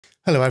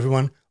Hello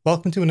everyone,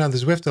 welcome to another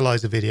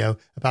Zwiftalizer video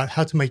about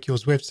how to make your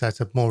Zwift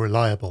setup more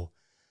reliable.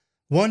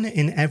 1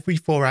 in every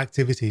 4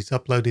 activities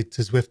uploaded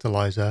to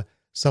Zwiftalizer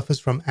suffers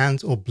from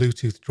ANT or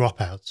Bluetooth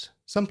dropouts.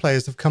 Some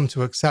players have come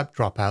to accept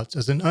dropouts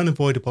as an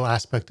unavoidable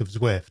aspect of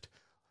Zwift,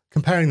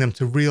 comparing them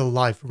to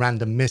real-life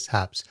random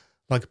mishaps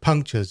like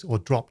punctures or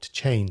dropped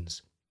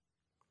chains.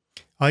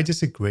 I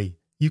disagree.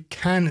 You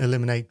can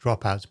eliminate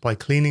dropouts by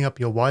cleaning up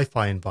your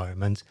Wi-Fi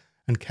environment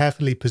and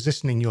carefully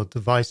positioning your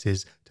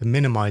devices to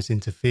minimize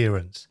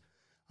interference.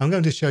 I'm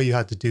going to show you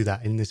how to do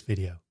that in this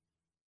video.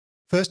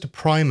 First, a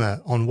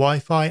primer on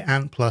Wi-Fi,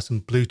 ANT+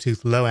 and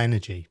Bluetooth low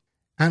energy.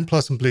 ANT+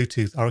 and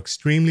Bluetooth are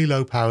extremely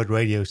low-powered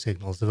radio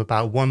signals of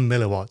about 1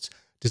 milliwatts,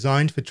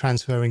 designed for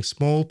transferring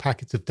small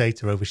packets of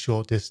data over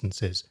short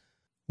distances.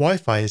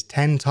 Wi-Fi is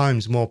 10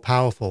 times more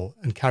powerful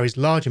and carries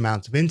large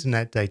amounts of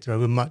internet data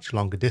over much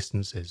longer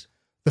distances.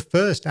 The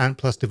first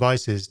ANT+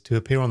 devices to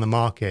appear on the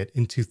market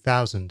in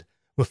 2000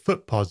 were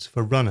foot pods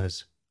for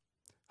runners.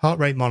 Heart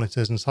rate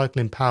monitors and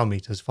cycling power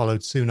meters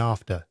followed soon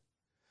after.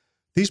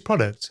 These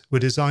products were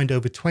designed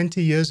over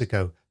 20 years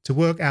ago to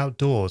work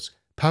outdoors,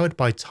 powered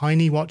by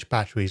tiny watch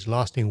batteries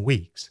lasting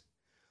weeks.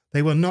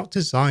 They were not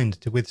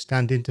designed to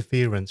withstand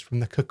interference from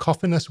the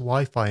cacophonous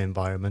Wi-Fi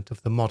environment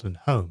of the modern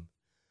home.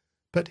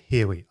 But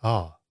here we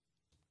are.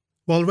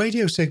 While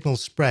radio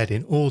signals spread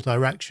in all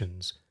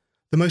directions,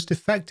 the most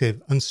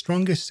effective and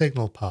strongest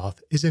signal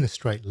path is in a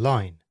straight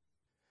line.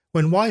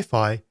 When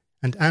Wi-Fi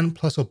and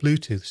ANT+ or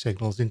Bluetooth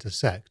signals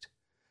intersect,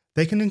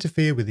 they can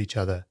interfere with each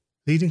other,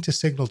 leading to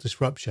signal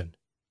disruption.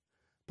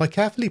 By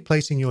carefully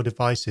placing your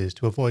devices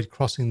to avoid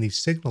crossing these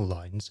signal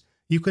lines,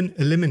 you can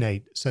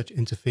eliminate such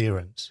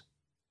interference.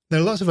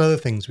 There are lots of other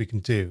things we can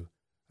do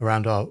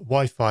around our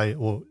Wi-Fi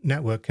or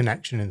network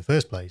connection in the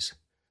first place,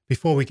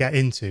 before we get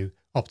into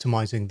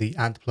optimizing the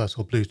ANT+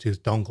 or Bluetooth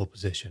dongle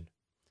position.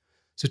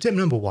 So tip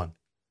number 1,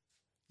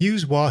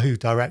 use Wahoo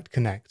Direct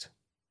Connect.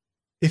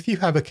 If you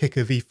have a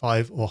Kicker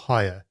V5 or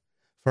higher,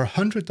 for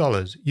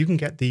 $100 you can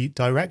get the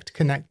Direct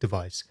Connect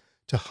device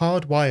to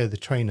hardwire the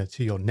trainer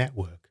to your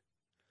network.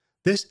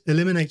 This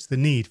eliminates the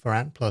need for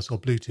ANT+ or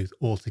Bluetooth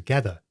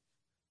altogether.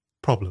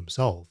 Problem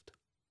solved.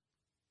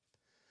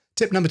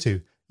 Tip number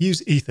 2,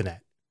 use Ethernet.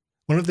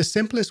 One of the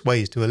simplest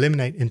ways to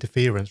eliminate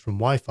interference from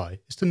Wi-Fi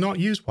is to not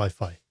use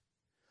Wi-Fi.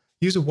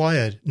 Use a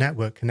wired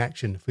network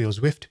connection for your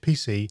Zwift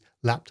PC,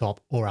 laptop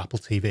or Apple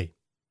TV.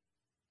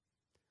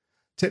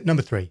 Tip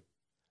number 3,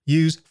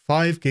 use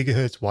 5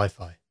 GHz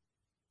Wi-Fi.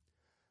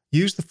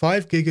 Use the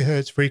 5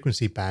 GHz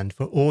frequency band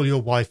for all your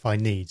Wi-Fi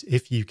needs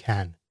if you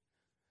can.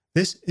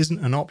 This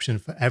isn't an option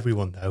for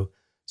everyone though,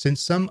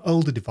 since some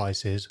older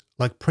devices,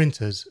 like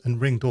printers and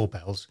Ring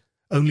doorbells,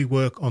 only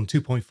work on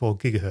 2.4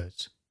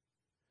 GHz.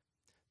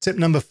 Tip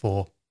number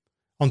 4.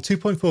 On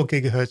 2.4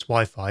 GHz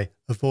Wi-Fi,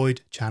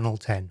 avoid channel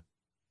 10.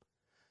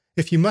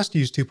 If you must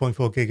use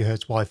 2.4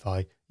 GHz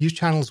Wi-Fi, use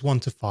channels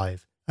 1 to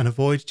 5 and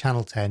avoid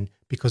channel 10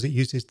 because it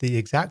uses the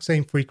exact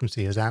same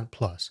frequency as ANT+,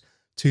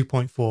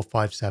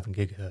 2.457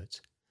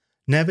 GHz.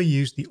 Never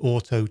use the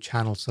auto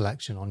channel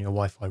selection on your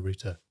Wi-Fi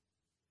router.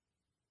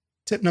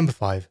 Tip number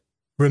 5.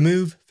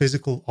 Remove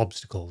physical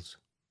obstacles.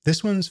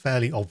 This one's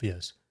fairly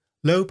obvious.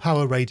 Low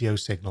power radio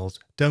signals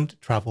don't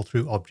travel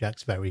through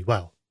objects very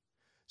well.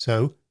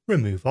 So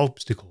remove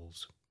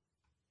obstacles.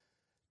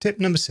 Tip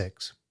number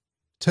 6.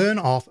 Turn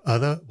off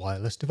other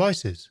wireless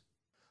devices.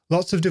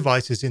 Lots of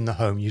devices in the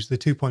home use the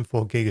 2.4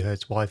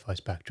 GHz Wi-Fi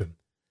spectrum.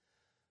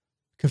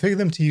 Configure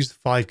them to use the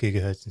 5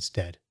 GHz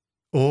instead,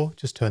 or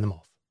just turn them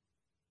off.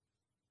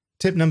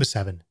 Tip number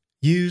 7.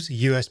 Use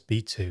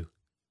USB 2.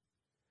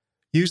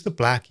 Use the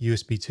black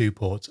USB 2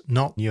 ports,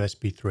 not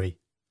USB 3.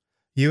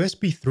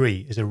 USB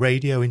 3 is a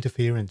radio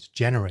interference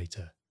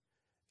generator.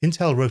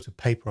 Intel wrote a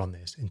paper on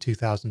this in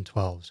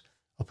 2012.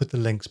 I'll put the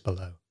links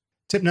below.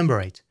 Tip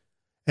number 8.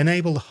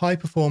 Enable the high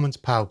performance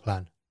power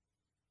plan.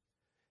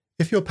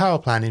 If your power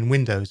plan in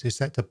Windows is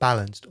set to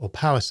balanced or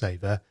power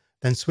saver,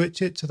 then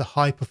switch it to the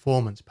high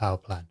performance power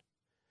plan.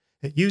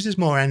 It uses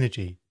more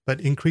energy,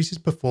 but increases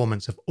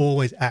performance of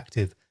always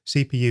active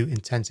CPU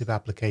intensive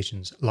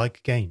applications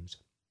like games.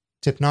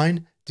 Tip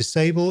 9.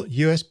 Disable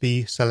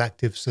USB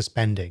selective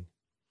suspending.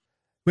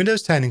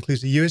 Windows 10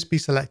 includes a USB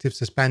selective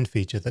suspend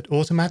feature that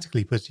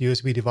automatically puts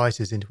USB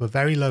devices into a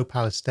very low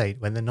power state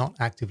when they're not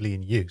actively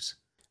in use.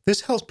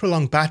 This helps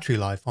prolong battery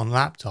life on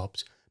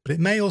laptops, but it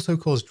may also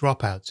cause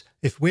dropouts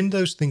if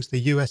Windows thinks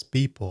the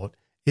USB port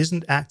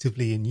isn't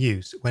actively in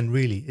use when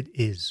really it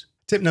is.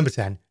 Tip number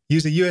 10.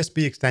 Use a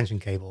USB extension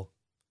cable.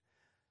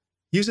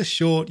 Use a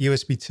short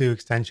USB 2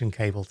 extension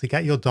cable to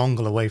get your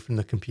dongle away from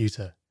the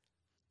computer.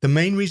 The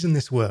main reason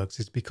this works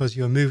is because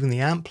you're moving the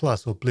ANT+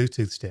 or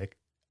Bluetooth stick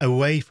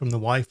away from the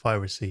Wi-Fi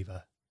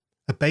receiver.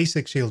 A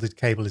basic shielded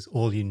cable is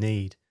all you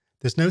need.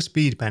 There's no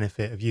speed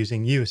benefit of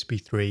using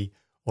USB 3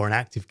 or an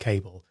active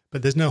cable,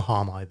 but there's no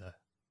harm either.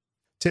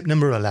 Tip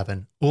number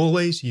 11.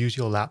 Always use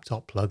your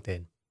laptop plugged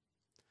in.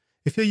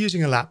 If you're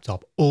using a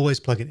laptop, always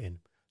plug it in.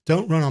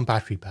 Don't run on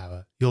battery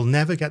power. You'll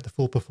never get the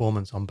full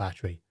performance on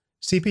battery.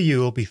 CPU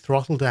will be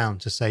throttled down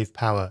to save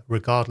power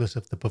regardless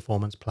of the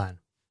performance plan.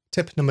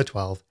 Tip number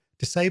 12.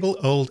 Disable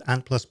old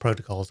ANT+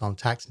 protocols on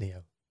TACX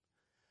Neo.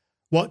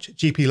 Watch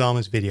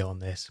GPLama's video on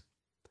this.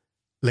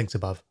 Links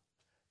above.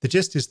 The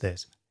gist is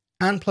this.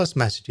 ANT+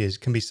 messages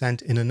can be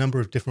sent in a number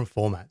of different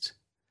formats.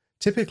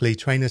 Typically,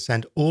 trainers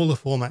send all the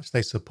formats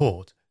they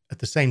support at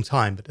the same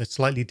time but at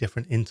slightly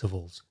different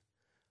intervals.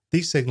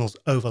 These signals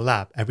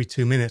overlap every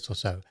 2 minutes or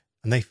so,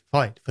 and they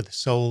fight for the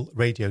sole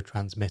radio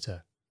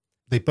transmitter.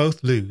 They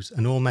both lose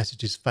and all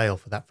messages fail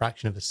for that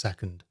fraction of a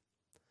second.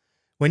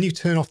 When you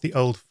turn off the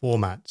old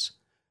formats,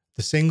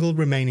 the single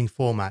remaining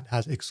format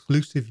has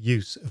exclusive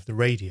use of the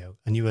radio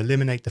and you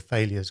eliminate the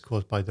failures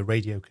caused by the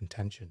radio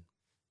contention.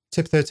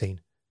 Tip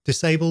 13.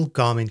 Disable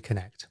Garmin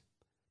Connect.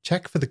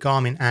 Check for the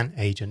Garmin ANT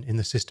agent in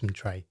the system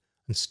tray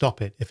and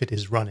stop it if it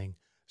is running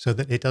so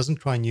that it doesn't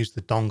try and use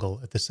the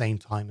dongle at the same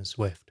time as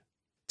Zwift.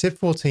 Tip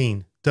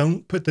 14.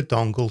 Don't put the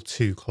dongle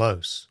too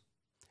close.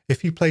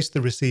 If you place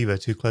the receiver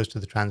too close to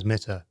the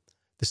transmitter,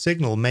 the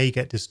signal may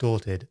get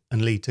distorted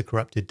and lead to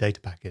corrupted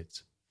data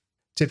packets.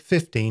 Tip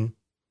 15.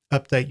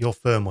 Update your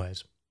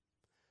firmwares.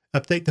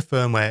 Update the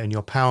firmware in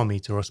your power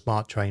meter or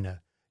smart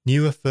trainer.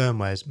 Newer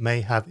firmwares may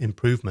have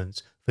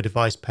improvements for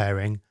device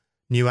pairing,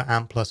 newer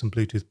ANT+ and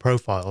Bluetooth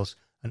profiles,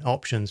 and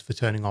options for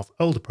turning off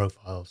older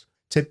profiles.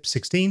 Tip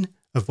 16.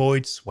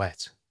 Avoid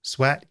sweat.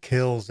 Sweat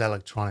kills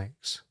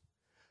electronics.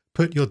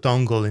 Put your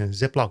dongle in a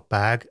Ziploc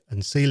bag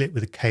and seal it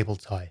with a cable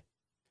tie.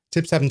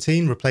 Tip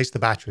 17. Replace the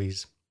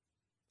batteries.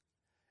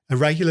 A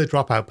regular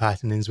dropout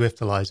pattern in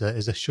Zwiftalizer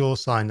is a sure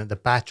sign that the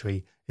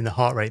battery in the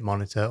heart rate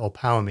monitor or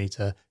power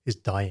meter is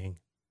dying.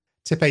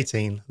 Tip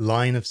 18.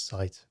 Line of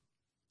sight.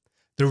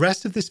 The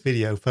rest of this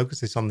video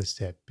focuses on this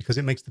tip because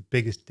it makes the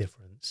biggest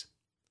difference.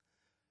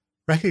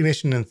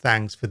 Recognition and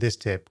thanks for this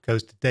tip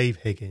goes to Dave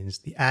Higgins,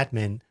 the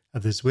admin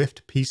of the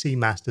Zwift PC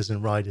Masters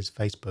and Riders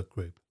Facebook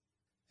group.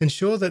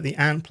 Ensure that the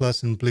ANT+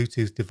 and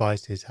Bluetooth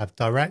devices have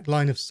direct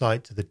line of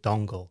sight to the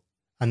dongle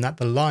and that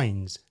the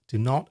lines do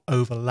not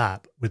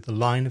overlap with the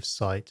line of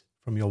sight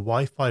from your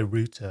Wi-Fi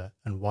router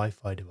and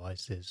Wi-Fi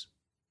devices.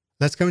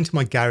 Let's go into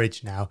my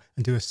garage now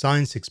and do a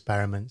science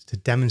experiment to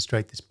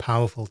demonstrate this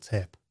powerful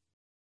tip.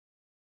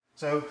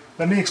 So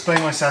let me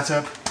explain my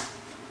setup.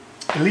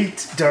 Elite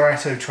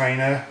Directo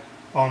trainer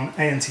on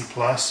ANT+.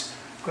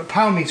 I've got a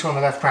power meter on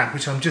the left crank,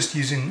 which I'm just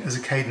using as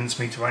a cadence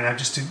meter right now,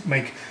 just to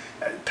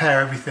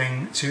pair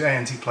everything to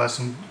ANT+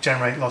 and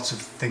generate lots of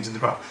things in the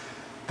graph.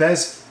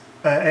 There's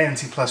ANT+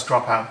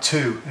 dropout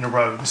 2 in a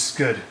row. This is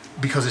good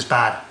because it's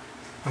bad.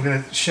 I'm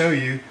going to show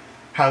you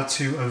how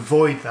to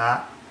avoid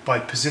that by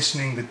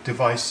positioning the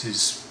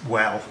devices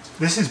well.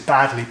 This is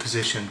badly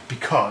positioned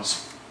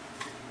because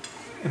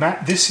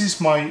this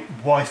is my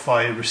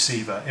Wi-Fi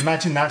receiver.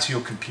 Imagine that's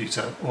your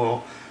computer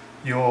or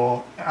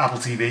your Apple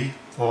TV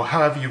or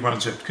however you run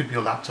Zwift. It could be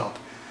your laptop.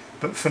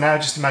 But for now,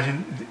 just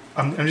imagine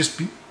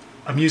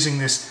I'm using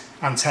this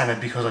antenna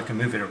because I can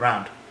move it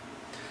around.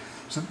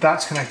 So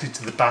that's connected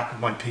to the back of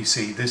my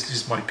PC. This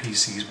is my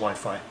PC's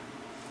Wi-Fi.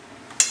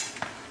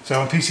 So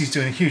my PC's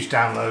doing a huge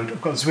download.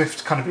 I've got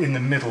Zwift kind of in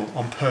the middle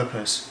on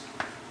purpose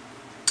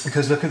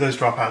because look at those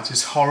dropouts.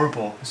 It's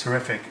horrible. It's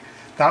horrific.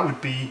 That would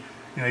be,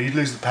 you'd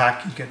lose the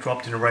pack, you'd get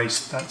dropped in a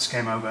race. That's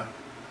game over.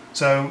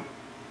 So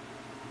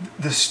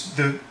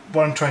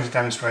what I'm trying to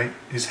demonstrate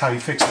is how you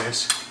fix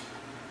this.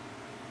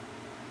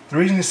 The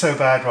reason it's so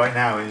bad right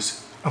now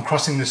is I'm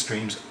crossing the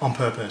streams on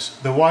purpose.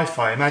 The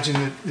Wi-Fi,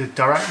 imagine the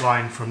direct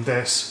line from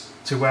this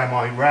to where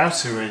my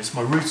router is,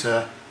 my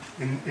router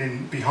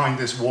in behind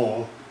this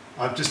wall.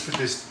 I've just put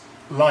this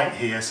light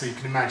here so you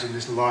can imagine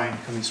this line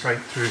coming straight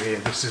through here.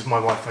 This is my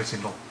Wi-Fi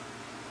signal.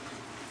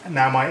 And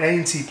now my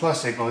ANT+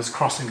 signal is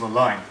crossing the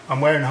line.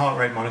 I'm wearing a heart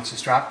rate monitor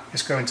strap.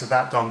 It's going to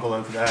that dongle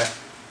over there.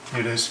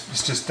 Here it is.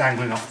 It's just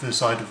dangling off the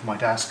side of my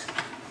desk.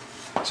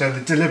 So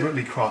they're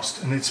deliberately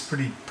crossed and it's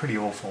pretty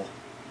awful.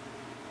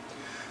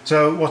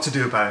 So what to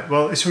do about it?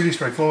 Well, it's really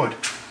straightforward.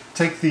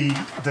 Take the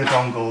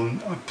dongle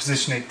and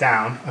position it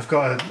down. I've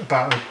got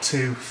about a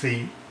 2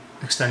 feet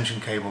extension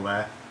cable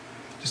there.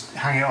 Just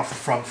hang it off the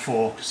front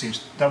fork.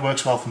 That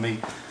works well for me.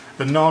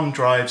 The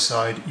non-drive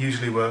side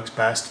usually works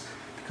best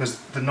because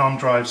the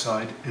non-drive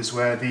side is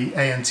where the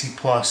ANT+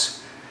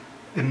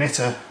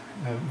 emitter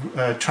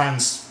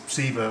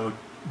transceiver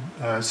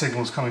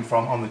signal is coming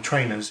from on the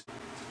trainers.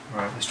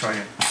 Right, let's try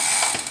it.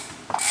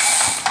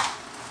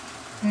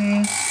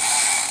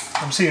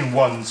 I'm seeing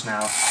ones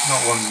now,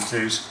 not ones and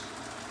twos.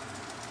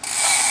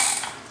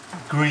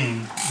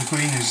 Green. The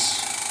green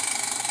is,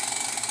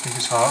 I think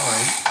it's heart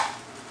rate.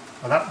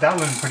 Well, that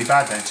went pretty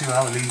bad there too.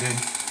 How I leaned in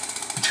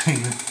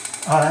between the.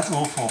 Oh, that's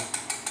awful.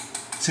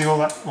 See all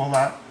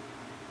that.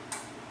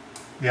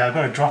 Yeah, I've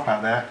got a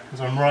dropout there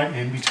because I'm right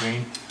in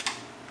between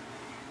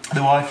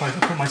the Wi-Fi. I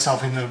put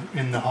myself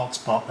in the hot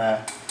spot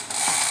there,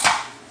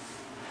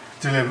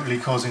 deliberately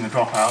causing a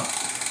dropout.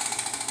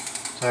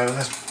 So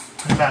let's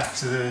put it back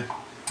to the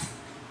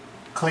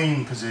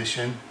clean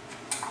position.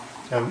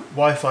 So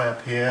Wi-Fi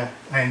up here,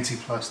 ANT+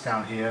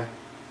 down here.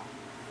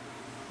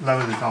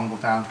 Lower the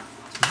dongle down.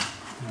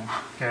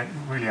 Get it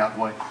really out of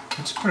the way.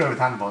 Just put it over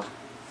the handlebars.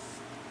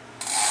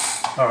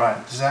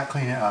 Alright, does that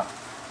clean it up?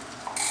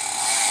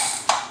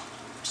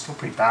 Still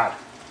pretty bad.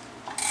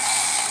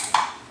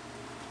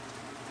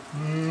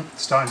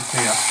 Starting to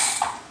clean up.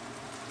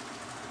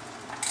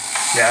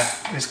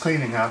 Yeah, it's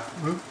cleaning up.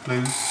 Oop,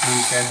 blue's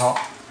getting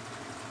hot.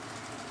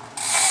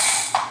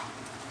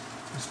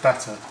 It's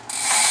better.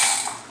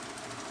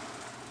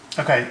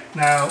 Okay,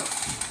 now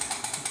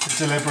the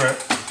deliberate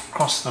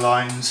cross the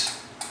lines.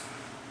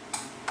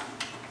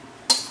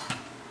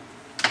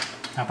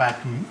 How bad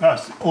can, oh,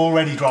 it's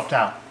already dropped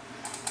out.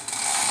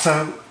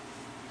 So,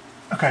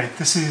 okay,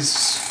 this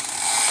is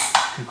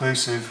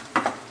conclusive.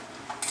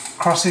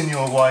 Crossing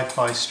your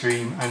Wi-Fi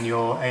stream and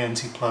your ANT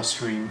Plus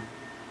stream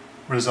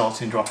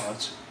results in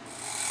dropouts.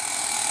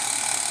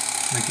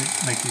 Make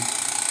it.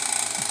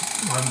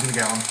 Well, I'm gonna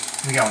get on.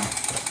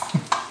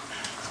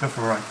 Let's go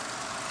for a ride.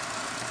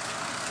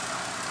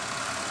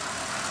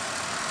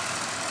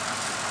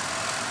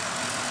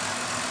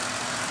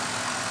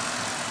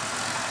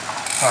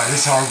 Alright,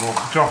 this is horrible.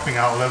 Dropping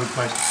out all over the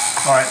place.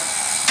 Alright,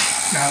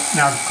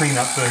 now the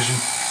clean-up version.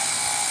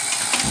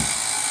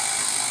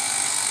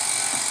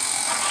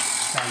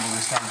 Strangle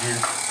this down here.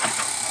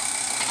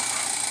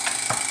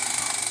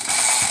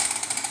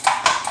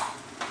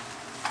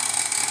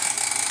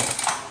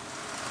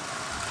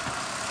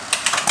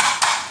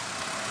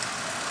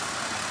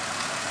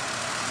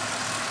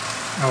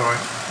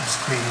 Alright, that's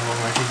cleaning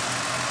already.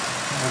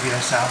 Maybe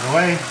that's out of the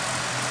way.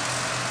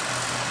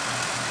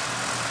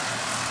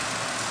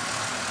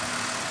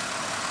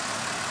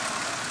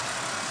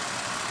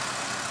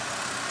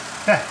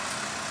 Yeah,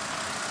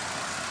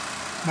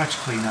 much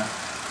cleaner,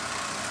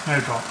 no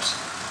drops.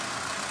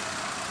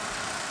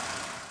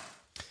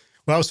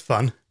 Well, that was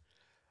fun.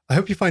 I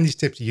hope you find these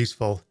tips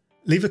useful.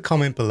 Leave a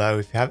comment below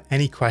if you have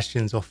any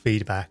questions or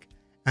feedback,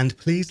 and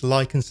please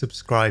like and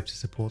subscribe to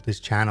support this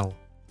channel.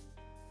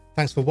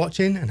 Thanks for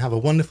watching and have a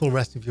wonderful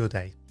rest of your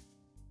day.